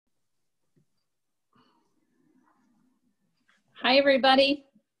Hi, everybody.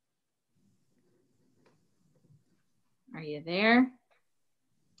 Are you there?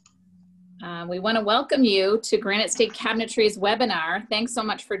 We want to welcome you to Granite State Cabinetry's webinar. Thanks so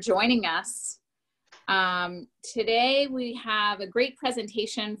much for joining us. Today we have a great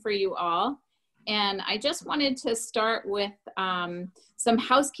presentation for you all. And I just wanted to start with some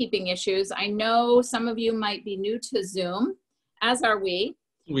housekeeping issues. I know some of you might be new to Zoom, as are we.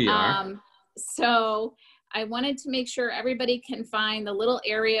 We are. So I wanted to make sure everybody can find the little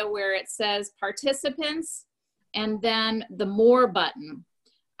area where it says participants and then the more button.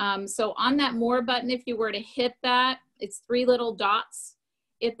 So on that more button, if you were to hit that, it's 3 little dots.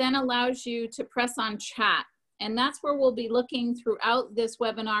 It then allows you to press on chat. And that's where we'll be looking throughout this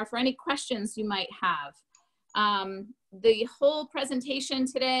webinar for any questions you might have. The whole presentation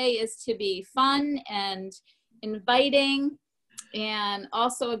today is to be fun and inviting, and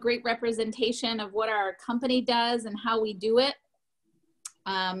also a great representation of what our company does and how we do it.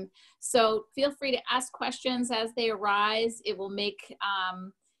 So feel free to ask questions as they arise. It will make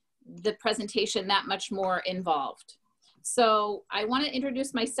the presentation that much more involved. So I want to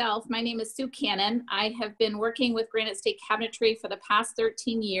introduce myself. My name is Sue Cannon. I have been working with Granite State Cabinetry for the past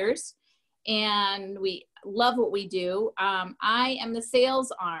 13 years, and we love what we do. I am the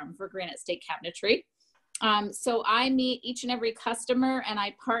sales arm for Granite State Cabinetry. So I meet each and every customer and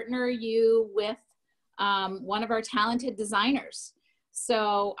I partner you with one of our talented designers.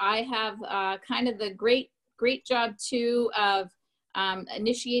 So I have kind of the great job too of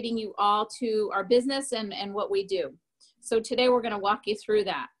initiating you all to our business and what we do. So today we're going to walk you through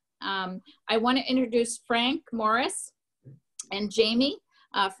that. I want to introduce Frank Morris and Jamie.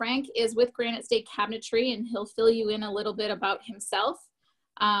 Frank is with Granite State Cabinetry and he'll fill you in a little bit about himself.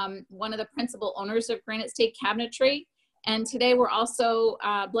 One of the principal owners of Granite State Cabinetry. And today we're also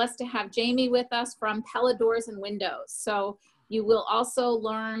blessed to have Jamie with us from Pella Doors and Windows. So you will also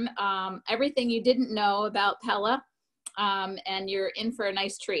learn everything you didn't know about Pella, and you're in for a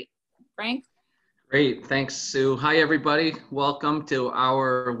nice treat. Frank? Great, thanks, Sue. Hi, everybody. Welcome to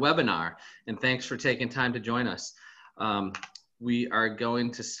our webinar, and thanks for taking time to join us. We are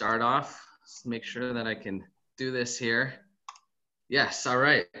going to start off. Let's make sure that I can do this here. Yes, all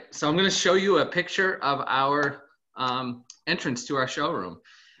right. So I'm going to show you a picture of our entrance to our showroom,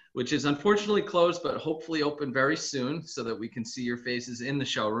 which is unfortunately closed, but hopefully open very soon so that we can see your faces in the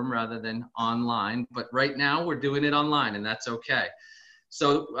showroom rather than online. But right now we're doing it online, and that's okay.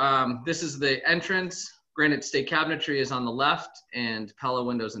 So this is the entrance. Granite State Cabinetry is on the left, and Pella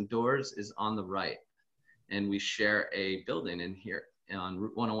Windows and Doors is on the right. And we share a building in here on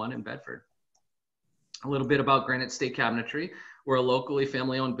Route 101 in Bedford. A little bit about Granite State Cabinetry. We're a locally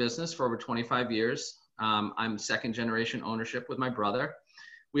family-owned business for over 25 years. I'm second generation ownership with my brother.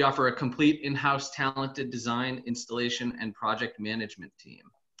 We offer a complete in-house talented design, installation, and project management team.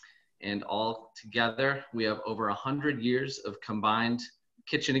 And all together, we have over 100 years of combined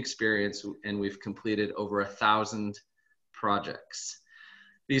kitchen experience, and we've completed over 1,000 projects.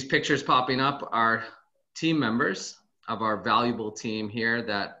 These pictures popping up are team members of our valuable team here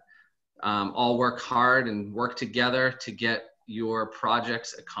that all work hard and work together to get your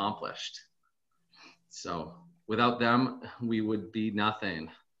projects accomplished. So without them, we would be nothing.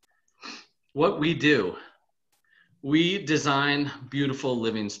 What we do, we design beautiful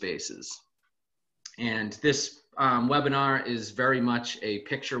living spaces. And this webinar is very much a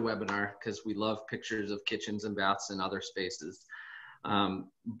picture webinar because we love pictures of kitchens and baths and other spaces.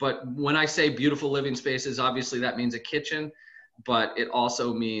 But when I say beautiful living spaces, obviously that means a kitchen, but it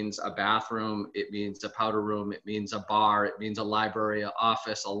also means a bathroom, it means a powder room, it means a bar, it means a library, an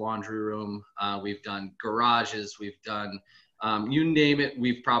office, a laundry room. We've done garages, we've done, you name it,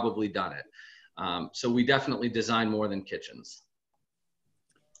 we've probably done it. So we definitely design more than kitchens.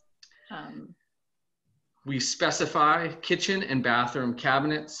 We specify kitchen and bathroom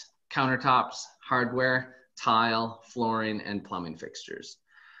cabinets, countertops, hardware, tile, flooring, and plumbing fixtures.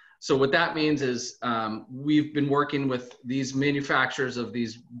 So what that means is we've been working with these manufacturers of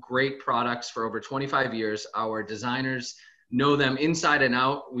these great products for over 25 years. Our designers know them inside and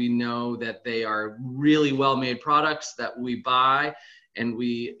out. We know that they are really well-made products that we buy and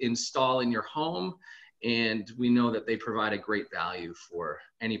we install in your home. And we know that they provide a great value for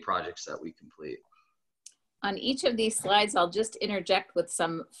any projects that we complete. On each of these slides, I'll just interject with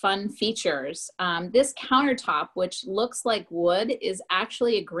some fun features. This countertop, which looks like wood, is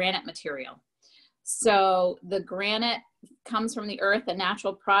actually a granite material. So the granite comes from the earth, a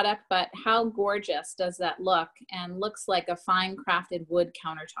natural product, but how gorgeous does that look? And looks like a fine crafted wood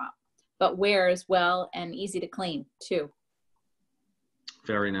countertop, but wears well and easy to clean too.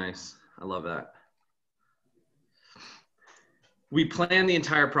 Very nice. I love that. We plan the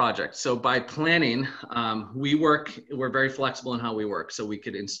entire project. So by planning, we're very flexible in how we work. So we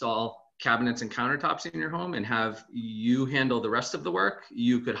could install cabinets and countertops in your home and have you handle the rest of the work.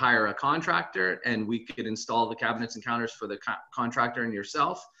 You could hire a contractor and we could install the cabinets and counters for the contractor and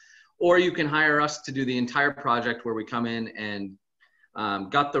yourself. Or you can hire us to do the entire project where we come in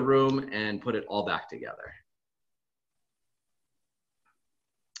and gut the room and put it all back together.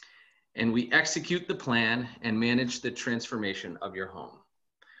 And we execute the plan and manage the transformation of your home.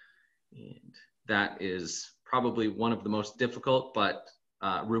 And that is probably one of the most difficult but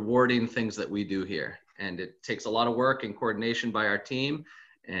rewarding things that we do here. And it takes a lot of work and coordination by our team,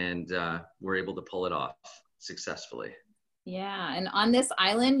 and we're able to pull it off successfully. Yeah, and on this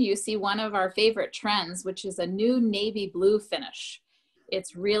island, you see one of our favorite trends, which is a new navy blue finish.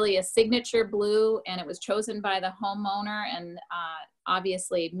 It's really a signature blue, and it was chosen by the homeowner, and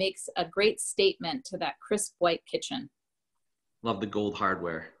obviously makes a great statement to that crisp white kitchen. Love the gold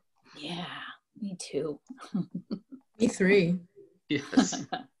hardware. Yeah, me too. Me three. Yes.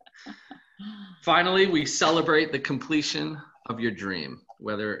 Finally, we celebrate the completion of your dream,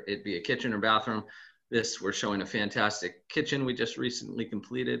 whether it be a kitchen or bathroom. We're showing a fantastic kitchen we just recently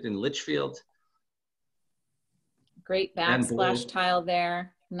completed in Litchfield. Great backsplash tile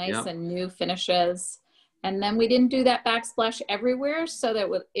there, nice and new finishes. And then we didn't do that backsplash everywhere, so that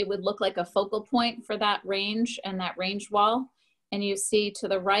it would look like a focal point for that range and that range wall. And you see to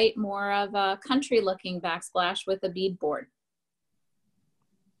the right more of a country looking backsplash with a bead board.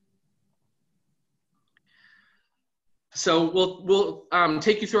 So we'll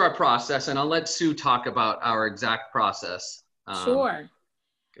take you through our process, and I'll let Sue talk about our exact process. Sure.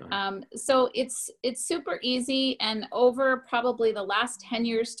 So it's super easy, and over probably the last 10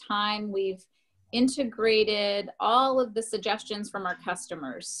 years time, we've integrated all of the suggestions from our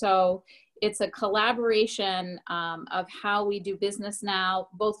customers. So it's a collaboration of how we do business now,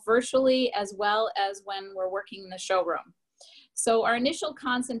 both virtually as well as when we're working in the showroom. So our initial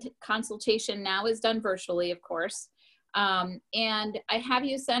consultation now is done virtually, of course. And I have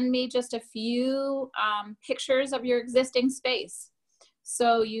you send me just a few pictures of your existing space.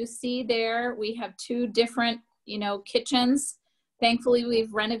 So you see there, we have two different, kitchens. Thankfully,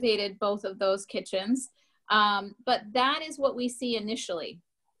 we've renovated both of those kitchens. But that is what we see initially.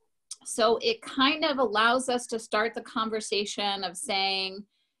 So it kind of allows us to start the conversation of saying,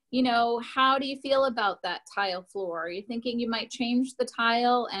 how do you feel about that tile floor? Are you thinking you might change the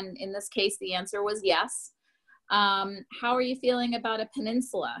tile? And in this case, the answer was yes. How are you feeling about a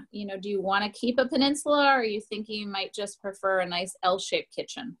peninsula? Do you want to keep a peninsula, or are you thinking you might just prefer a nice L-shaped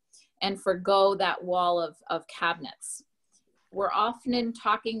kitchen and forgo that wall of cabinets? We're often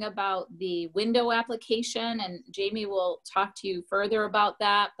talking about the window application, and Jamie will talk to you further about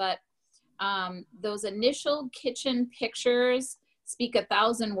that, but those initial kitchen pictures speak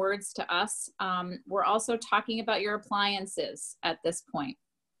 1,000 words to us. We're also talking about your appliances at this point.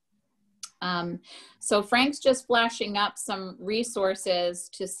 So Frank's just flashing up some resources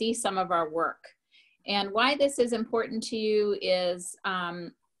to see some of our work. And why this is important to you is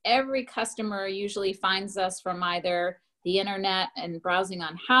every customer usually finds us from either the internet and browsing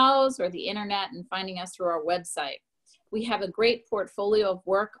on Houzz, or the internet and finding us through our website. We have a great portfolio of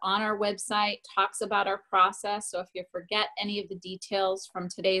work on our website, talks about our process. So if you forget any of the details from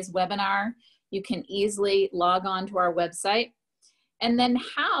today's webinar, you can easily log on to our website. And then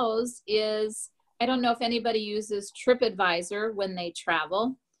Houzz is, I don't know if anybody uses TripAdvisor when they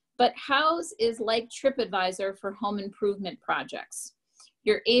travel, but Houzz is like TripAdvisor for home improvement projects.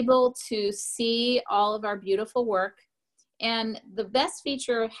 You're able to see all of our beautiful work. And the best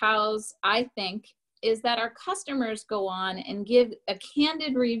feature of Houzz, I think, is that our customers go on and give a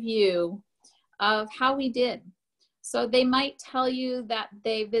candid review of how we did. So they might tell you that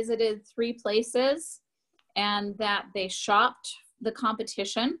they visited 3 places and that they shopped the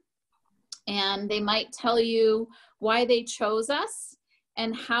competition, and they might tell you why they chose us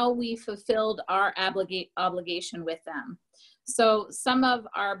and how we fulfilled our obligation with them. So some of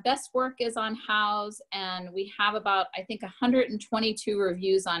our best work is on Houzz, and we have about, I think, 122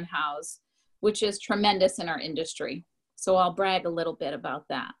 reviews on Houzz, which is tremendous in our industry. So I'll brag a little bit about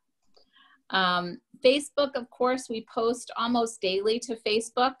that. Facebook, of course, we post almost daily to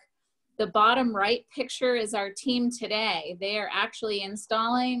Facebook. The bottom right picture is our team today. They are actually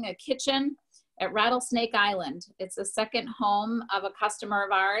installing a kitchen at Rattlesnake Island. It's a second home of a customer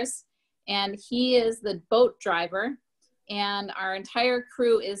of ours, and he is the boat driver, and our entire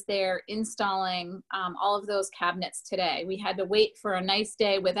crew is there installing all of those cabinets today. We had to wait for a nice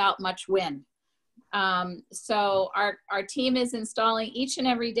day without much wind. So our team is installing each and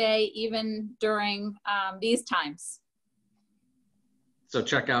every day, even during these times. So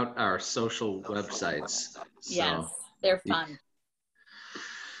check out our social websites. Yes, they're fun.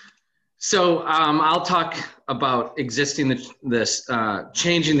 So I'll talk about changing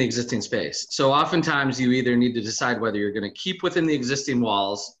the existing space. So oftentimes you either need to decide whether you're going to keep within the existing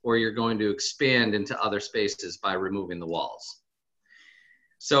walls or you're going to expand into other spaces by removing the walls.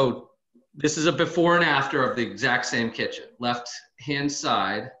 So this is a before and after of the exact same kitchen. Left hand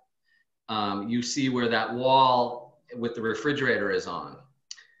side, you see where that wall with the refrigerator is on.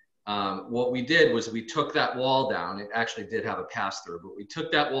 What we did was we took that wall down. It actually did have a pass through, but we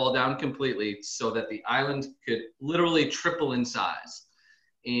took that wall down completely so that the island could literally triple in size.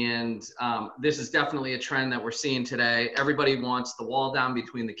 And this is definitely a trend that we're seeing today. Everybody wants the wall down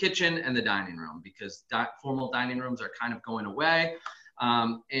between the kitchen and the dining room because formal dining rooms are kind of going away.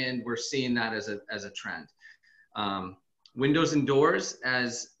 And we're seeing that as a trend. Windows and doors,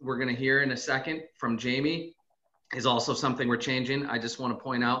 as we're going to hear in a second from Jamie, is also something we're changing. I just want to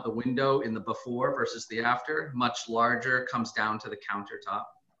point out the window in the before versus the after, much larger, comes down to the countertop.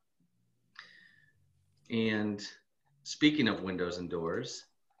 And speaking of windows and doors,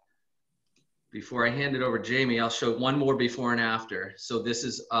 before I hand it over to Jamie, I'll show one more before and after. So this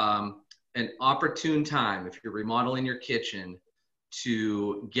is an opportune time if you're remodeling your kitchen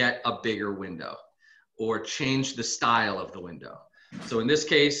to get a bigger window or change the style of the window. So in this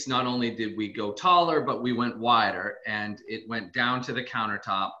case, not only did we go taller, but we went wider and it went down to the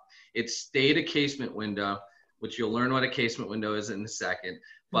countertop. It stayed a casement window, which you'll learn what a casement window is in a second,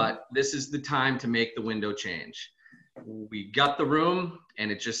 but this is the time to make the window change. We got the room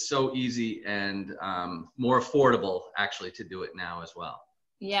and it's just so easy and more affordable actually to do it now as well.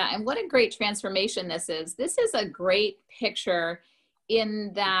 Yeah, and what a great transformation this is. This is a great picture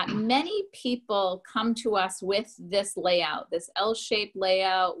in that many people come to us with this layout, this L-shaped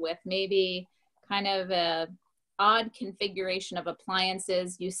layout with maybe kind of a odd configuration of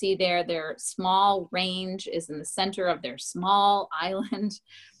appliances. You see there, their small range is in the center of their small island.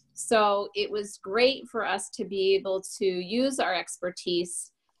 So it was great for us to be able to use our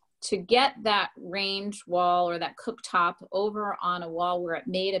expertise to get that range wall or that cooktop over on a wall where it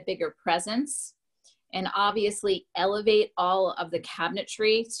made a bigger presence, and obviously elevate all of the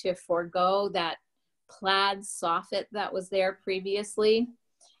cabinetry to forego that plaid soffit that was there previously,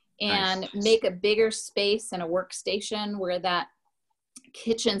 and make a bigger space and a workstation where that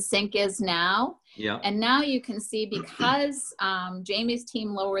kitchen sink is now. Yeah. And now you can see, because Jamie's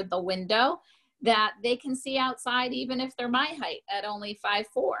team lowered the window, that they can see outside even if they're my height at only 5'4".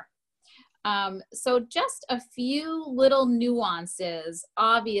 So just a few little nuances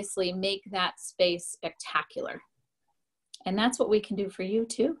obviously make that space spectacular. And that's what we can do for you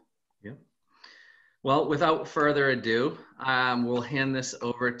too. Yeah. Well, without further ado, we'll hand this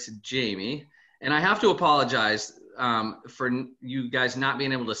over to Jamie. And I have to apologize for you guys not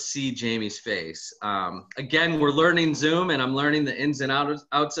being able to see Jamie's face. Again, we're learning Zoom and I'm learning the ins and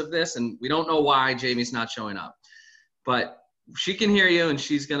outs of this, and we don't know why Jamie's not showing up. But she can hear you, and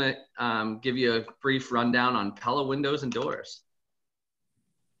she's going to give you a brief rundown on Pella windows and doors.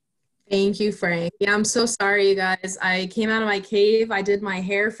 Thank you, Frank. Yeah, I'm so sorry, you guys. I came out of my cave. I did my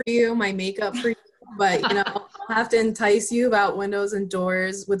hair for you, my makeup for you, but you know, I'll have to entice you about windows and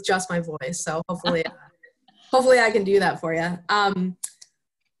doors with just my voice. So hopefully I can do that for you.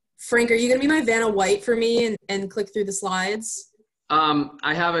 Frank, are you going to be my Vanna White for me and click through the slides?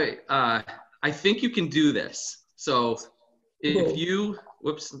 I have I think you can do this. So if you,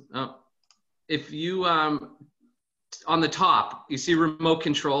 if you, on the top, you see remote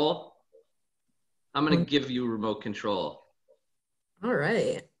control, I'm going to give you remote control. All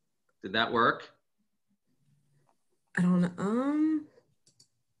right. Did that work? I don't know.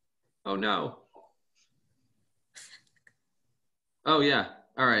 Oh, no. Oh, yeah.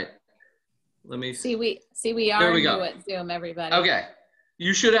 All right. Let me see. We are new at Zoom, everybody. Okay.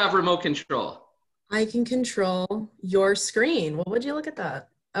 You should have remote control. I can control your screen. Well, would you look at that?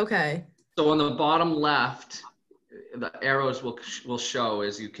 Okay. So on the bottom left, the arrows will show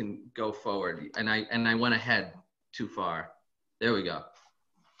as you can go forward. And I went ahead too far. There we go.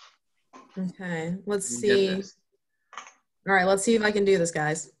 Okay. Let's see. All right. Let's see if I can do this,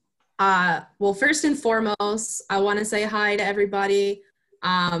 guys. Well, first and foremost, I want to say hi to everybody.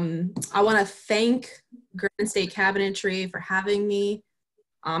 I want to thank Grand State Cabinetry for having me.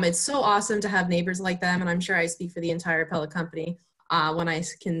 It's so awesome to have neighbors like them, and I'm sure I speak for the entire Pella company when I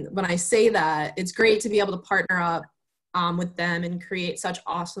say that. It's great to be able to partner up with them and create such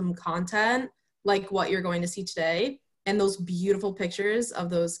awesome content like what you're going to see today, and those beautiful pictures of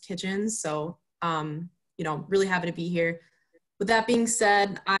those kitchens. So, you know, really happy to be here. With that being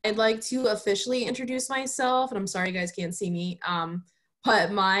said, I'd like to officially introduce myself, and I'm sorry you guys can't see me.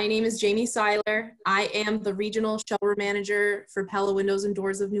 But my name is Jamie Seiler. I am the regional showroom manager for Pella Windows and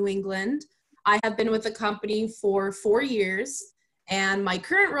Doors of New England. I have been with the company for 4 years, and my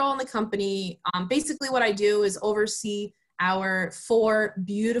current role in the company, basically what I do is oversee our 4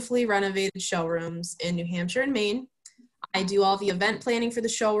 beautifully renovated showrooms in New Hampshire and Maine. I do all the event planning for the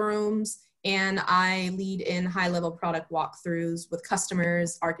showrooms, and I lead in high-level product walkthroughs with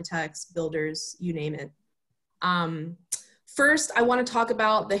customers, architects, builders, you name it. First, I want to talk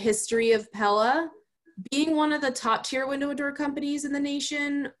about the history of Pella. Being one of the top-tier window and door companies in the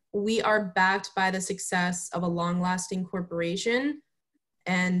nation, we are backed by the success of a long-lasting corporation.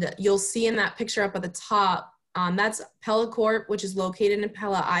 And you'll see in that picture up at the top, that's Pella Corp, which is located in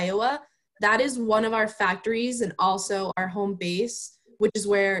Pella, Iowa. That is one of our factories and also our home base, which is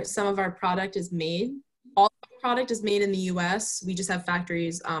where some of our product is made. All of our product is made in the US. We just have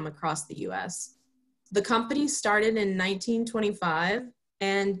factories across the US. The company started in 1925,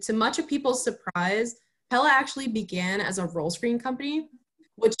 and to much of people's surprise, Pella actually began as a roll screen company,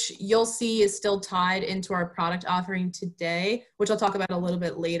 which you'll see is still tied into our product offering today, which I'll talk about a little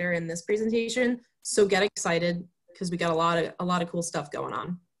bit later in this presentation. So get excited because we got a lot of cool stuff going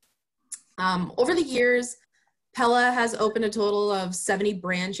on. Over the years, Pella has opened a total of 70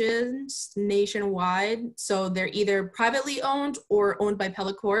 branches nationwide. So they're either privately owned or owned by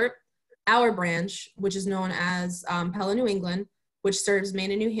Pella Corp. Our branch, which is known as Pella New England, which serves Maine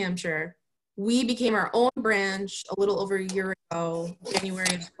and New Hampshire, we became our own branch a little over a year ago,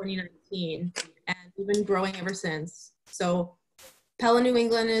 January of 2019, and we've been growing ever since. So Pella New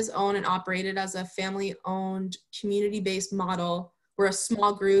England is owned and operated as a family-owned, community-based model. We're a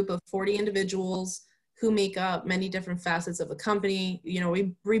small group of 40 individuals who make up many different facets of the company. You know,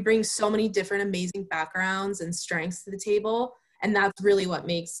 we bring so many different amazing backgrounds and strengths to the table, and that's really what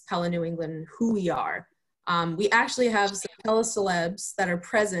makes Pella New England who we are. We actually have some Pella celebs that are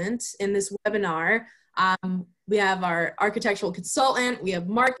present in this webinar. We have our architectural consultant, we have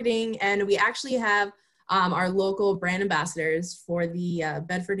marketing, and we actually have our local brand ambassadors for the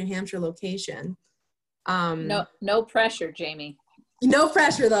Bedford, New Hampshire location. No pressure, Jamie. No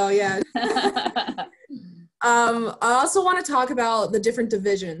pressure though, yeah. I also want to talk about the different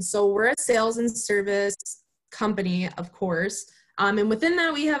divisions. So we're a sales and service company, of course. And within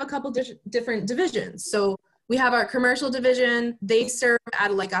that, we have a couple different divisions. So we have our commercial division. They serve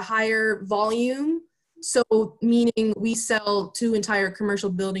at like a higher volume. So meaning we sell to entire commercial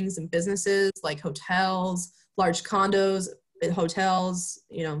buildings and businesses like hotels, large condos, hotels,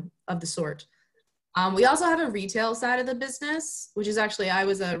 you know, of the sort. We also have a retail side of the business, which is actually, I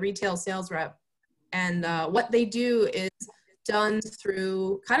was a retail sales rep. And what they do is done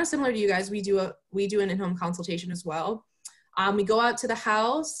through, kind of similar to you guys, we do an in-home consultation as well. We go out to the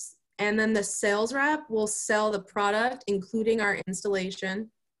house, and then the sales rep will sell the product, including our installation.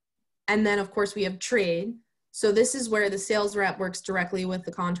 And then, of course, we have trade. So this is where the sales rep works directly with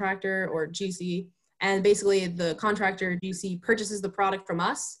the contractor or GC. And basically, the contractor GC purchases the product from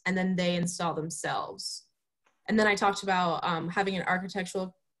us, and then they install themselves. And then I talked about having an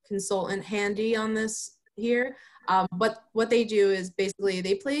architectural consultant handy on this here. But what they do is basically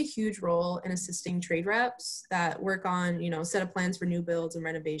they play a huge role in assisting trade reps that work on, you know, set of plans for new builds and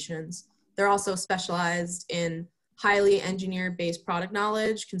renovations. They're also specialized in highly engineer-based product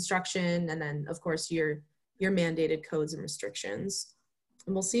knowledge, construction, and then of course your mandated codes and restrictions.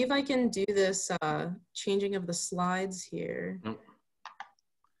 And we'll see if I can do this changing of the slides here. Nope.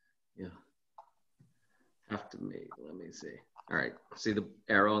 Yeah. Have to make, let me see. All right, see the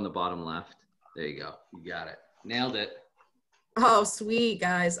arrow on the bottom left? There you go, you got it. Nailed it. Oh, sweet,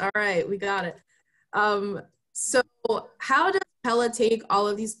 guys. All right, we got it. So how does Pella take all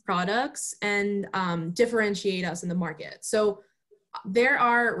of these products and differentiate us in the market? So there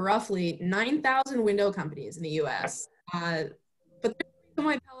are roughly 9,000 window companies in the US, but the reason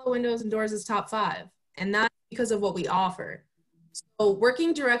why Pella Windows and Doors is top 5, and that's because of what we offer. So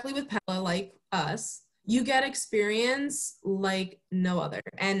working directly with Pella, like us, you get experience like no other.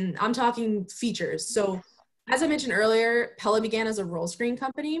 And I'm talking features. So as I mentioned earlier, Pella began as a roll screen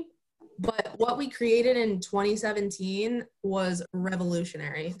company, but what we created in 2017 was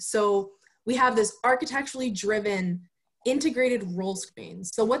revolutionary. So we have this architecturally driven integrated roll screen.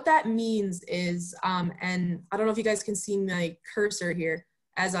 So what that means is, and I don't know if you guys can see my cursor here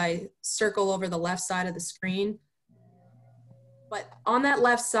as I circle over the left side of the screen, but on that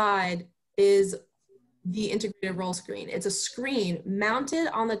left side is the integrated roll screen. It's a screen mounted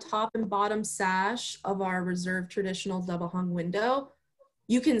on the top and bottom sash of our reserved traditional double hung window.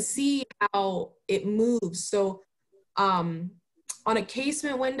 You can see how it moves. So on a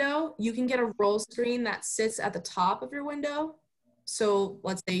casement window, you can get a roll screen that sits at the top of your window. So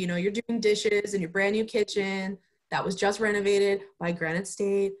let's say, you know, you're doing dishes in your brand new kitchen that was just renovated by Granite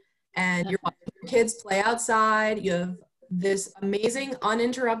State, and you're watching your kids play outside. You have this amazing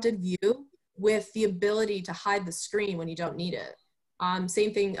uninterrupted view with the ability to hide the screen when you don't need it.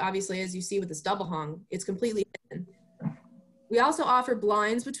 Same thing, obviously, as you see with this double hung, it's completely hidden. We also offer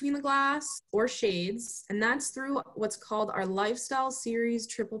blinds between the glass or shades, and that's through what's called our Lifestyle Series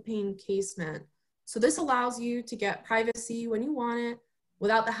triple pane casement. So this allows you to get privacy when you want it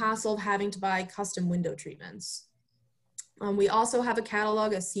without the hassle of having to buy custom window treatments. We also have a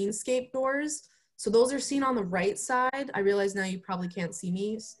catalog of scenescape doors. So those are seen on the right side. I realize now you probably can't see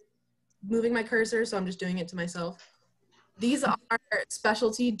me moving my cursor, so I'm just doing it to myself. These are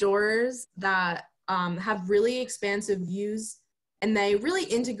specialty doors that have really expansive views, and they really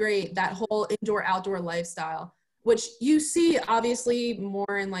integrate that whole indoor-outdoor lifestyle, which you see obviously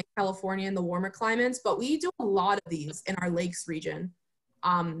more in like California and the warmer climates, but we do a lot of these in our lakes region.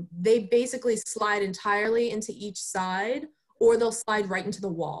 They basically slide entirely into each side, or they'll slide right into the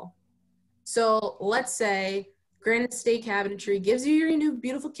wall. So let's say Granite State Cabinetry gives you your new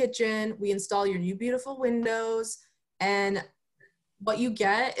beautiful kitchen, we install your new beautiful windows, and what you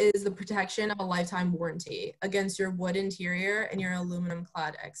get is the protection of a lifetime warranty against your wood interior and your aluminum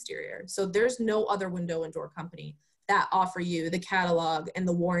clad exterior. So there's no other window and door company that offer you the catalog and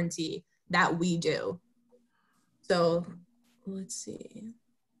the warranty that we do. So let's see.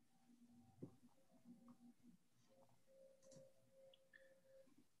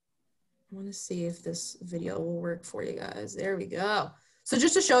 I want to see if this video will work for you guys. There we go. So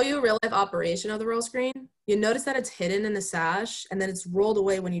just to show you a real life operation of the roll screen, you notice that it's hidden in the sash and then it's rolled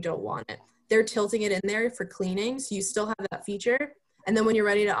away when you don't want it. They're tilting it in there for cleaning, so you still have that feature. And then when you're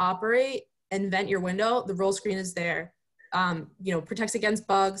ready to operate and vent your window, the roll screen is there. You know, protects against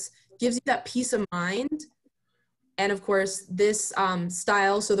bugs, gives you that peace of mind. And of course, this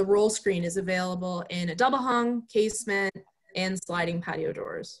style, so the roll screen is available in a double hung, casement, and sliding patio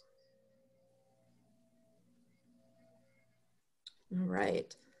doors. All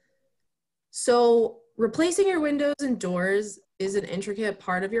right. So replacing your windows and doors is an intricate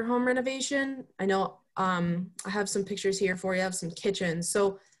part of your home renovation. I know I have some pictures here for you of some kitchens.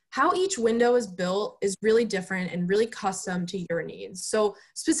 So how each window is built is really different and really custom to your needs. So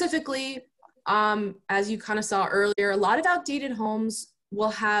specifically, as you kind of saw earlier, a lot of outdated homes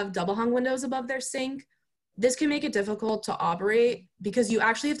will have double hung windows above their sink. This can make it difficult to operate because you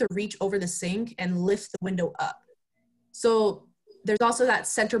actually have to reach over the sink and lift the window up. So there's also that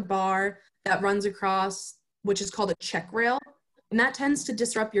center bar that runs across, which is called a check rail, and that tends to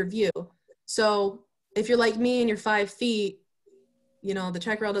disrupt your view. So if you're like me and you're 5 feet, you know, the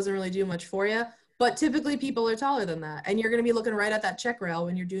check rail doesn't really do much for you, but typically people are taller than that, and you're gonna be looking right at that check rail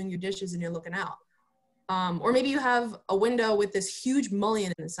when you're doing your dishes and you're looking out. Or maybe you have a window with this huge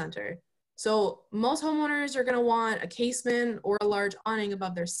mullion in the center. So most homeowners are gonna want a casement or a large awning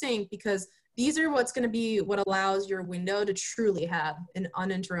above their sink because these are what's going to be what allows your window to truly have an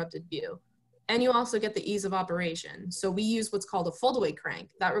uninterrupted view. And you also get the ease of operation. So we use what's called a fold-away crank.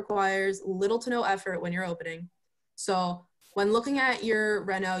 That requires little to no effort when you're opening. So when looking at your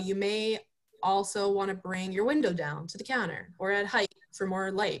reno, you may also want to bring your window down to the counter or at height for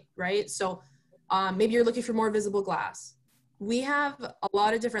more light, right? So maybe you're looking for more visible glass. We have a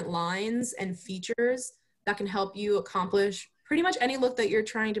lot of different lines and features that can help you accomplish pretty much any look that you're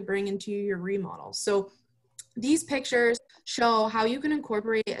trying to bring into your remodel. So these pictures show how you can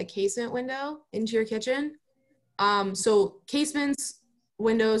incorporate a casement window into your kitchen. So casements,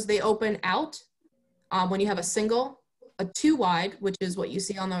 windows, they open out when you have a single, a 2 wide, which is what you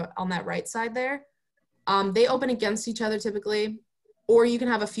see on that right side there. They open against each other typically, or you can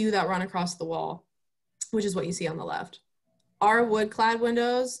have a few that run across the wall, which is what you see on the left. Our wood-clad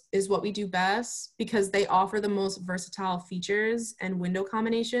windows is what we do best because they offer the most versatile features and window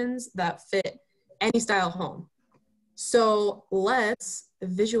combinations that fit any style home. So let's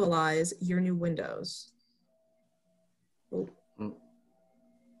visualize your new windows. Oh.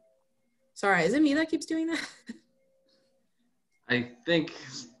 Sorry, is it me that keeps doing that? I think,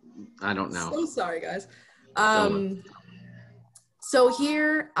 I don't know. So sorry, guys. So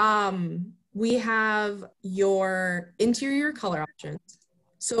here, we have your interior color options.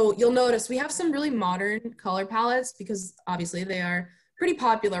 So you'll notice we have some really modern color palettes because obviously they are pretty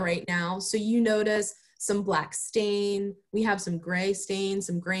popular right now. So you notice some black stain, we have some gray stain,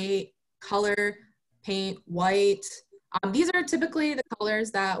 some gray color, paint, white. These are typically the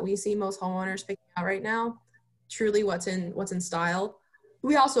colors that we see most homeowners picking out right now. Truly what's in style.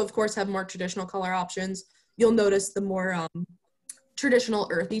 We also, of course, have more traditional color options. You'll notice the more traditional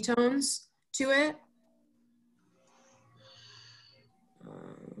earthy tones to it.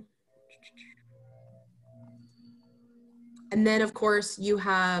 And then of course you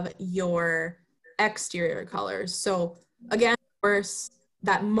have your exterior colors. So again, of course,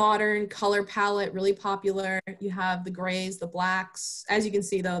 that modern color palette, really popular. You have the grays, the blacks. As you can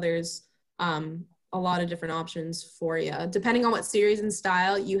see though, there's a lot of different options for you. Depending on what series and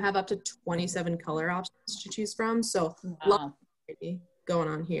style, you have up to 27 color options to choose from. So a lot of variety going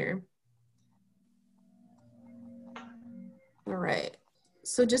on here. All right.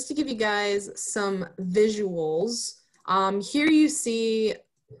 So just to give you guys some visuals, here you see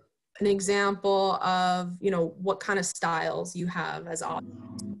an example of, you know, what kind of styles you have as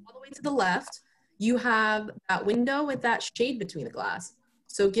options. All the way to the left, you have that window with that shade between the glass.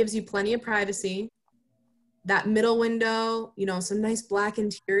 So it gives you plenty of privacy. That middle window, you know, some nice black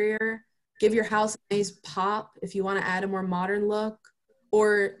interior, give your house a nice pop if you want to add a more modern look.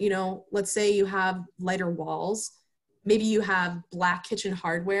 Or, you know, let's say you have lighter walls. Maybe you have black kitchen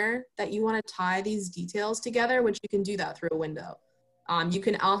hardware that you want to tie these details together, which you can do that through a window. You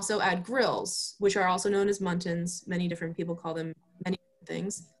can also add grills, which are also known as muntins. Many different people call them many different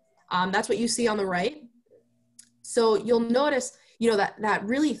things. That's what you see on the right. So you'll notice, you know, that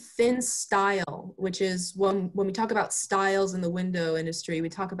really thin style, which is when we talk about styles in the window industry, we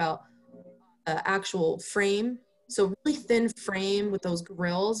talk about actual frame. So really thin frame with those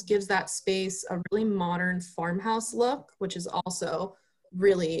grills gives that space a really modern farmhouse look, which is also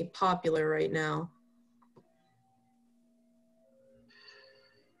really popular right now.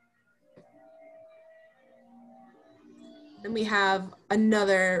 Then we have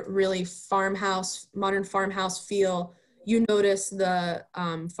another really farmhouse, modern farmhouse feel. You notice the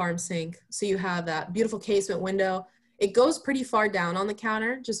farm sink. So you have that beautiful casement window. It goes pretty far down on the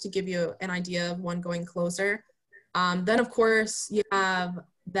counter, just to give you an idea of one going closer. Then of course you have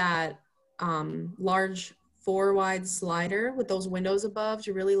that large 4-wide slider with those windows above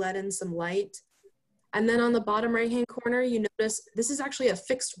to really let in some light. And then on the bottom right-hand corner, you notice this is actually a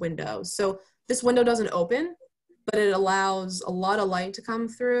fixed window. So this window doesn't open, but it allows a lot of light to come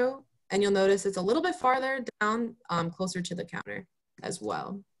through. And you'll notice it's a little bit farther down, closer to the counter as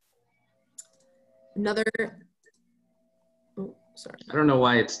well. Another, oh, sorry. I don't know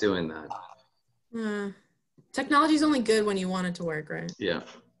why it's doing that. Technology is only good when you want it to work, right? Yeah.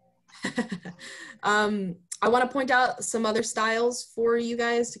 I want to point out some other styles for you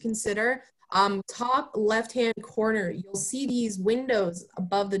guys to consider. Top left-hand corner, you'll see these windows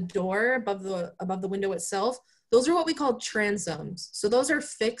above the door, above the window itself. Those are what we call transoms. So those are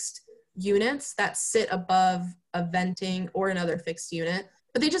fixed units that sit above a venting or another fixed unit,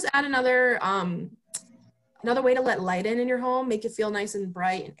 but they just add another way to let light in your home, make it feel nice and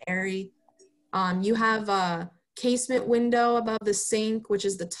bright and airy. You have a casement window above the sink, which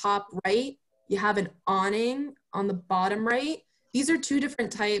is the top right. You have an awning on the bottom right. These are two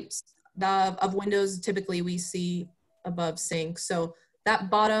different types of windows typically we see above sink. So that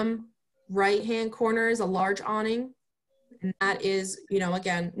bottom right-hand corner is a large awning. And that is, you know,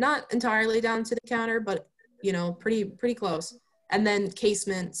 again, not entirely down to the counter, but, you know, pretty close. And then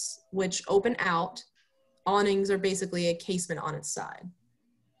casements, which open out. Awnings are basically a casement on its side.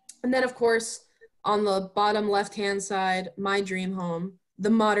 And then, of course, on the bottom left-hand side, my dream home, the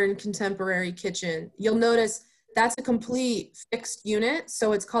modern contemporary kitchen. You'll notice that's a complete fixed unit.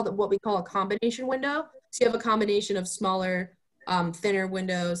 So it's called what we call a combination window. So you have a combination of smaller, thinner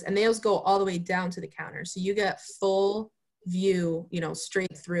windows, and those go all the way down to the counter. So you get full view, you know,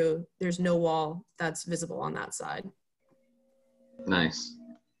 straight through. There's no wall that's visible on that side. Nice.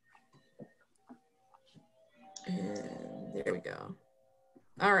 And there we go.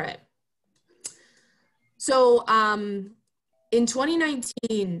 All right. So in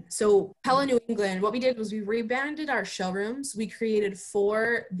 2019, so Pella, New England, what we did was we rebranded our showrooms. We created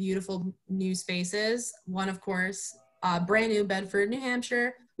 4 beautiful new spaces. One, of course, brand new Bedford, New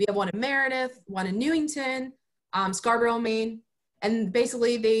Hampshire. We have one in Meredith, one in Newington, Scarborough, Maine. And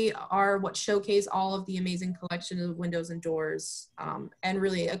basically they are what showcase all of the amazing collection of windows and doors, and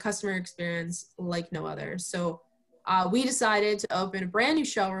really a customer experience like no other. So we decided to open a brand new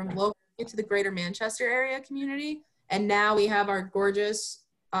showroom local to the greater Manchester area community. And now we have our gorgeous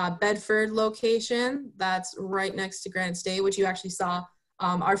Bedford location that's right next to Granite State, which you actually saw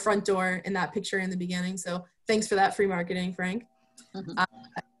our front door in that picture in the beginning. So thanks for that free marketing, Frank. Mm-hmm.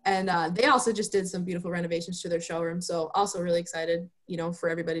 And they also just did some beautiful renovations to their showroom. So also really excited, you know, for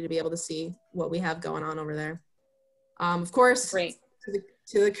everybody to be able to see what we have going on over there. Of course, great.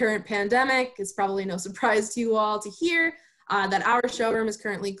 To the current pandemic, it's probably no surprise to you all to hear that our showroom is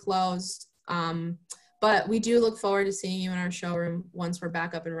currently closed. But we do look forward to seeing you in our showroom once we're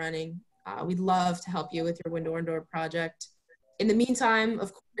back up and running. We'd love to help you with your window and door project. In the meantime,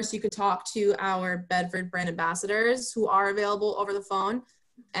 of course, you could talk to our Bedford brand ambassadors who are available over the phone.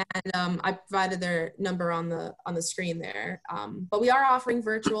 And I provided their number on the screen there. But we are offering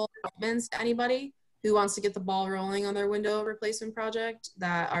virtual appointments to anybody who wants to get the ball rolling on their window replacement project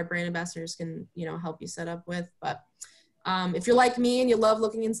that our brand ambassadors can, help you set up with. But if you're like me and you love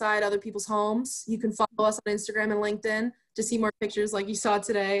looking inside other people's homes, you can follow us on Instagram and LinkedIn to see more pictures like you saw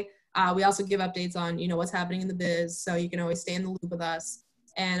today. We also give updates on, what's happening in the biz, so you can always stay in the loop with us.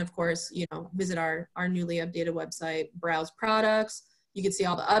 And of course, visit our newly updated website, browse products. You can see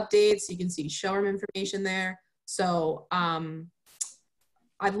all the updates. You can see showroom information there. So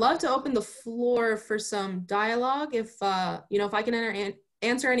I'd love to open the floor for some dialogue. If I can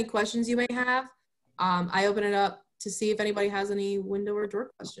answer any questions you may have, I open it up to see if anybody has any window or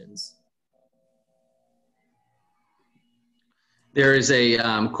door questions. There is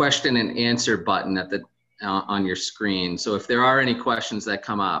a question and answer button at the on your screen. So if there are any questions that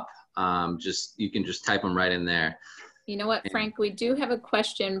come up, you can just type them right in there. You know what, Frank, we do have a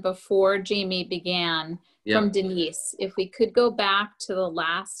question before Jamie began from Denise. If we could go back to the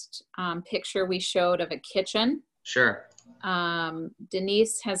last picture we showed of a kitchen. Sure.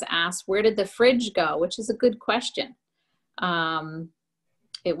 Denise has asked, where did the fridge go? Which is a good question.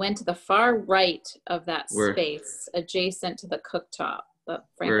 It went to the far right of that space, adjacent to the cooktop. But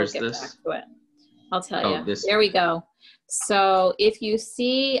Frank will get back to it. I'll tell you. There we go. So if you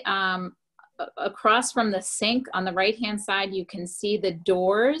see across from the sink on the right-hand side, you can see the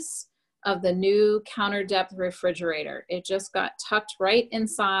doors of the new counter depth refrigerator. It just got tucked right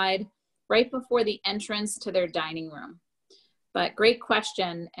inside, right before the entrance to their dining room. But great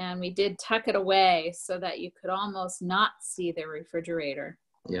question, and we did tuck it away so that you could almost not see the refrigerator.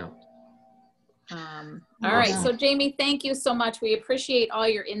 Yeah. All right, so Jamie, thank you so much. We appreciate all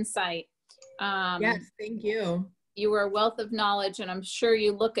your insight. Yes, thank you. You were a wealth of knowledge, and I'm sure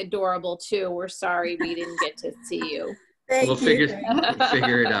you look adorable too. We're sorry we didn't get to see you. We'll figure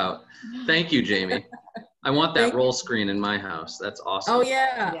it out. Thank you, Jamie. I want that roll screen in my house. That's awesome. Oh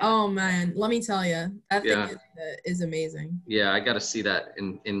yeah. Oh man, let me tell you, that thing is amazing. Yeah, I got to see that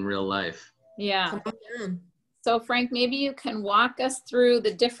in real life. Yeah. Come on down. So Frank, maybe you can walk us through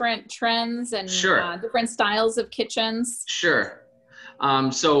the different trends and different styles of kitchens. Sure.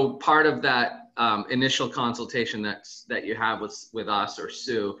 So part of that initial consultation that you have with us or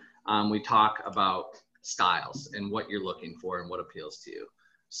Sue, we talk about styles and what you're looking for and what appeals to you.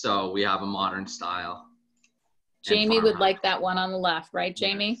 So we have a modern style. Jamie would like that one on the left, right,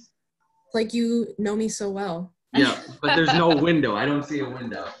 Jamie? Yes. Like you know me so well. Yeah, but there's no window. I don't see a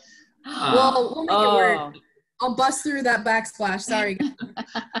window. Well, we'll make it work. I'll bust through that backsplash. Sorry.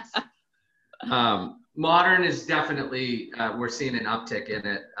 Modern is definitely, we're seeing an uptick in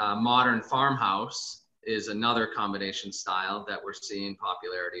it. Modern farmhouse is another combination style that we're seeing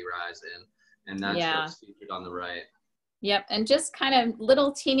popularity rise in. And that's what's featured on the right. Yep, and just kind of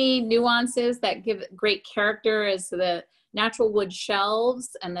little teeny nuances that give great character is the natural wood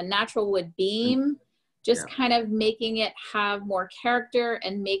shelves and the natural wood beam, just kind of making it have more character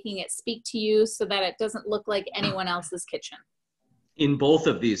and making it speak to you so that it doesn't look like anyone else's kitchen. In both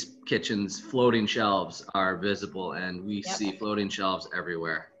of these kitchens, floating shelves are visible, and we see floating shelves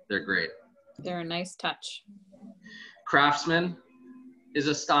everywhere. They're great. They're a nice touch. Craftsman is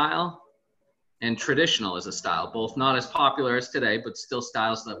a style, and traditional is a style, both not as popular as today, but still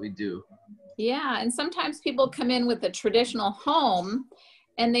styles that we do. Yeah, and sometimes people come in with a traditional home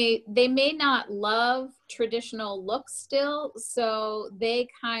and they may not love traditional looks still, so they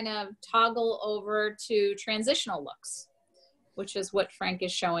kind of toggle over to transitional looks, which is what Frank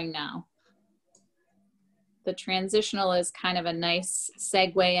is showing now. The transitional is kind of a nice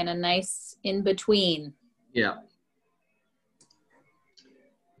segue and a nice in-between. Yeah.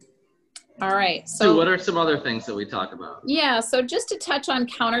 All right. So what are some other things that we talk about? Yeah. So just to touch on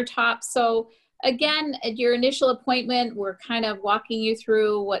countertops. So again, at your initial appointment, we're kind of walking you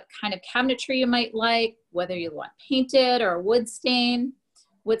through what kind of cabinetry you might like, whether you want painted or wood stain,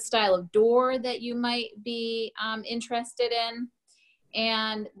 what style of door that you might be interested in.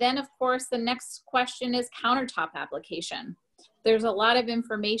 And then of course, the next question is countertop application. There's a lot of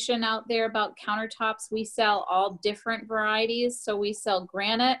information out there about countertops. We sell all different varieties. So we sell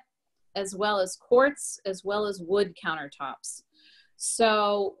granite, as well as quartz, as well as wood countertops.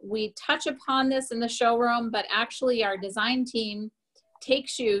 So we touch upon this in the showroom, but actually our design team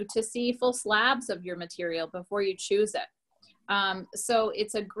takes you to see full slabs of your material before you choose it. So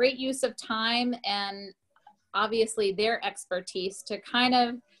it's a great use of time and obviously their expertise to kind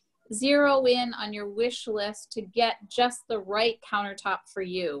of zero in on your wish list to get just the right countertop for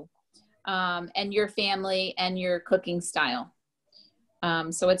you and your family and your cooking style.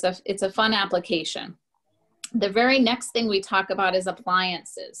 So it's a fun application. The very next thing we talk about is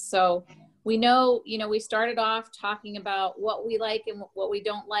appliances. So we know, we started off talking about what we like and what we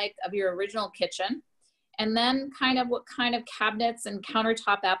don't like of your original kitchen. And then kind of what kind of cabinets and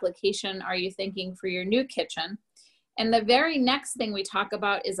countertop application are you thinking for your new kitchen? And the very next thing we talk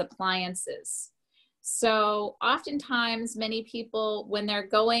about is appliances. So oftentimes many people, when they're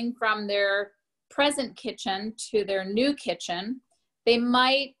going from their present kitchen to their new kitchen, they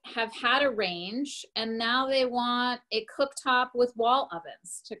might have had a range and now they want a cooktop with wall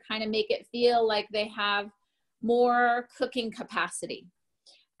ovens to kind of make it feel like they have more cooking capacity.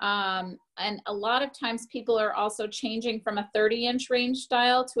 And a lot of times people are also changing from a 30-inch range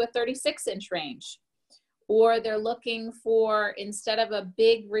style to a 36-inch range. Or they're looking for, instead of a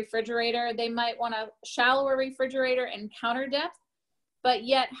big refrigerator, they might want a shallower refrigerator and counter depth, but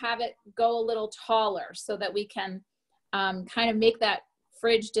yet have it go a little taller so that we can kind of make that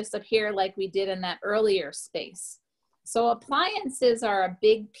fridge disappear like we did in that earlier space. So appliances are a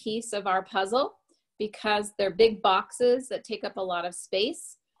big piece of our puzzle because they're big boxes that take up a lot of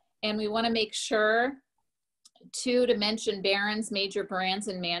space. And we want to make sure, to mention Barron's Major Brands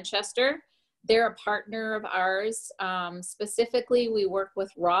in Manchester. They're a partner of ours. Specifically, we work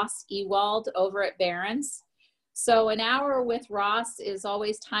with Ross Ewald over at Barron's. So an hour with Ross is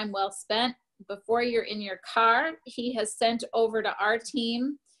always time well spent. Before you're in your car, he has sent over to our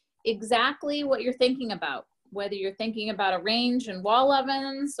team exactly what you're thinking about, whether you're thinking about a range and wall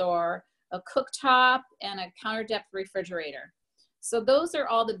ovens or a cooktop and a counter depth refrigerator. So those are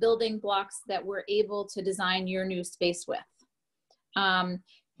all the building blocks that we're able to design your new space with.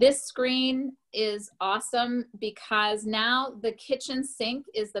 This screen is awesome because now the kitchen sink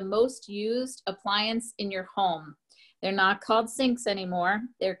is the most used appliance in your home. They're not called sinks anymore.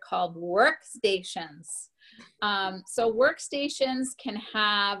 They're called workstations. So workstations can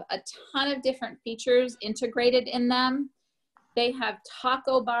have a ton of different features integrated in them. They have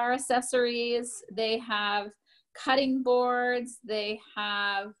taco bar accessories. They have cutting boards. They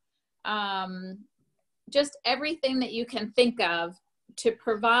have just everything that you can think of to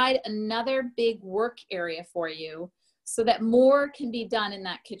provide another big work area for you so that more can be done in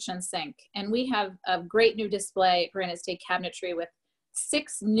that kitchen sink. And we have a great new display at Granite State Cabinetry with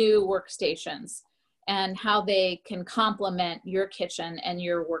 6 new workstations and how they can complement your kitchen and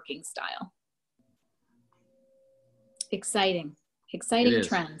your working style. Exciting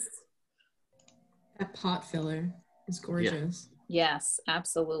trends. That pot filler is gorgeous. Yeah. Yes,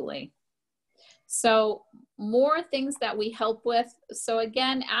 absolutely. So more things that we help with. So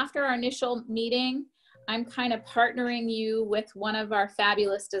again, after our initial meeting, I'm kind of partnering you with one of our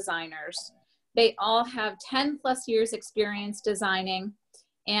fabulous designers. They all have 10+ years experience designing.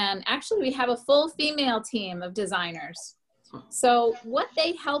 And actually we have a full female team of designers. So what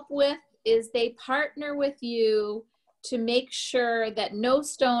they help with is they partner with you to make sure that no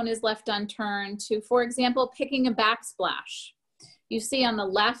stone is left unturned to, for example, picking a backsplash. You see on the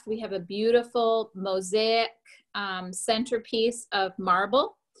left, we have a beautiful mosaic centerpiece of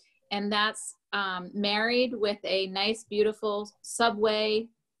marble, and that's married with a nice, beautiful subway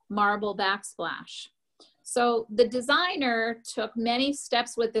marble backsplash. So the designer took many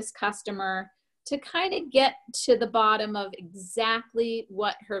steps with this customer to kind of get to the bottom of exactly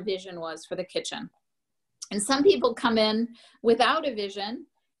what her vision was for the kitchen. And some people come in without a vision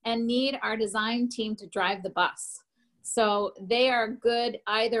and need our design team to drive the bus. So they are good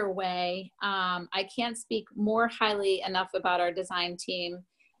either way. I can't speak more highly enough about our design team.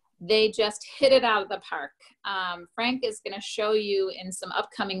 They just hit it out of the park. Frank is going to show you in some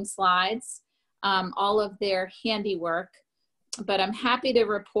upcoming slides all of their handiwork, but I'm happy to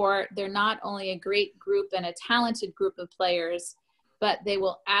report they're not only a great group and a talented group of players, but they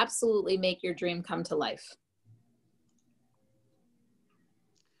will absolutely make your dream come to life.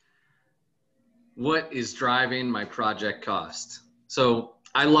 What is driving my project cost? So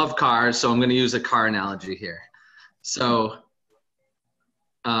I love cars, so I'm going to use a car analogy here. So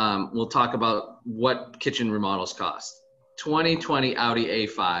we'll talk about what kitchen remodels cost. 2020 Audi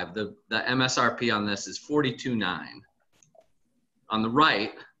A5, the MSRP on this is $42,900. On the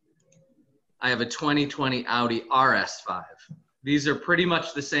right, I have a 2020 Audi RS5. These are pretty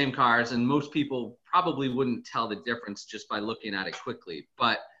much the same cars, and most people probably wouldn't tell the difference just by looking at it quickly.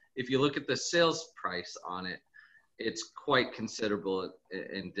 But if you look at the sales price on it, it's quite considerable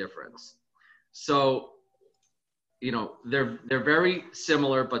in difference. So, you know, they're very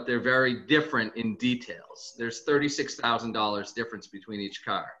similar, but they're very different in details. There's $36,000 difference between each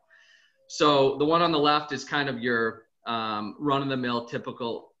car. So the one on the left is kind of your run-of-the-mill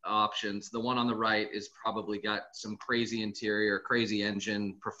typical options. The one on the right is probably got some crazy interior, crazy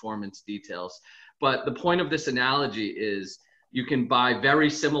engine performance details. But the point of this analogy is you can buy very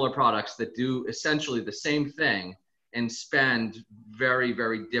similar products that do essentially the same thing and spend very,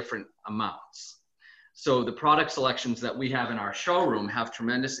 very different amounts. So the product selections that we have in our showroom have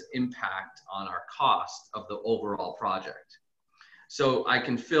tremendous impact on our cost of the overall project. So I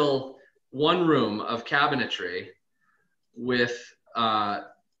can fill one room of cabinetry with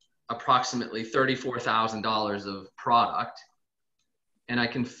approximately $34,000 of product, and I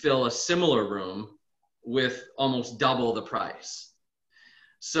can fill a similar room with almost double the price.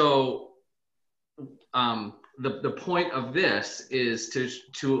 So the point of this is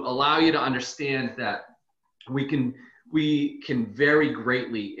to allow you to understand that we can vary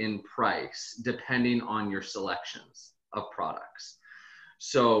greatly in price depending on your selections of products.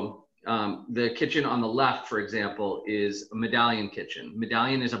 So the kitchen on the left, for example, is a Medallion kitchen.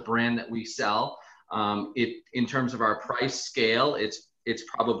 Medallion is a brand that we sell. In terms of our price scale, it's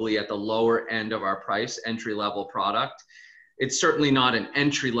probably at the lower end of our price, entry-level product. It's certainly not an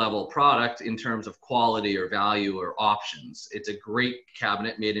entry-level product in terms of quality or value or options. It's a great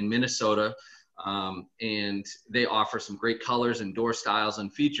cabinet made in Minnesota, and they offer some great colors and door styles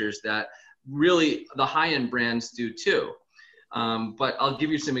and features that really the high-end brands do too. But I'll give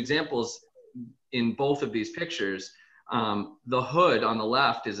you some examples in both of these pictures. The hood on the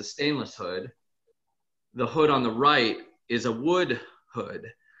left is a stainless hood. The hood on the right is a wood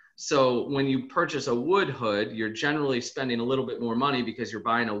hood. So when you purchase a wood hood, you're generally spending a little bit more money because you're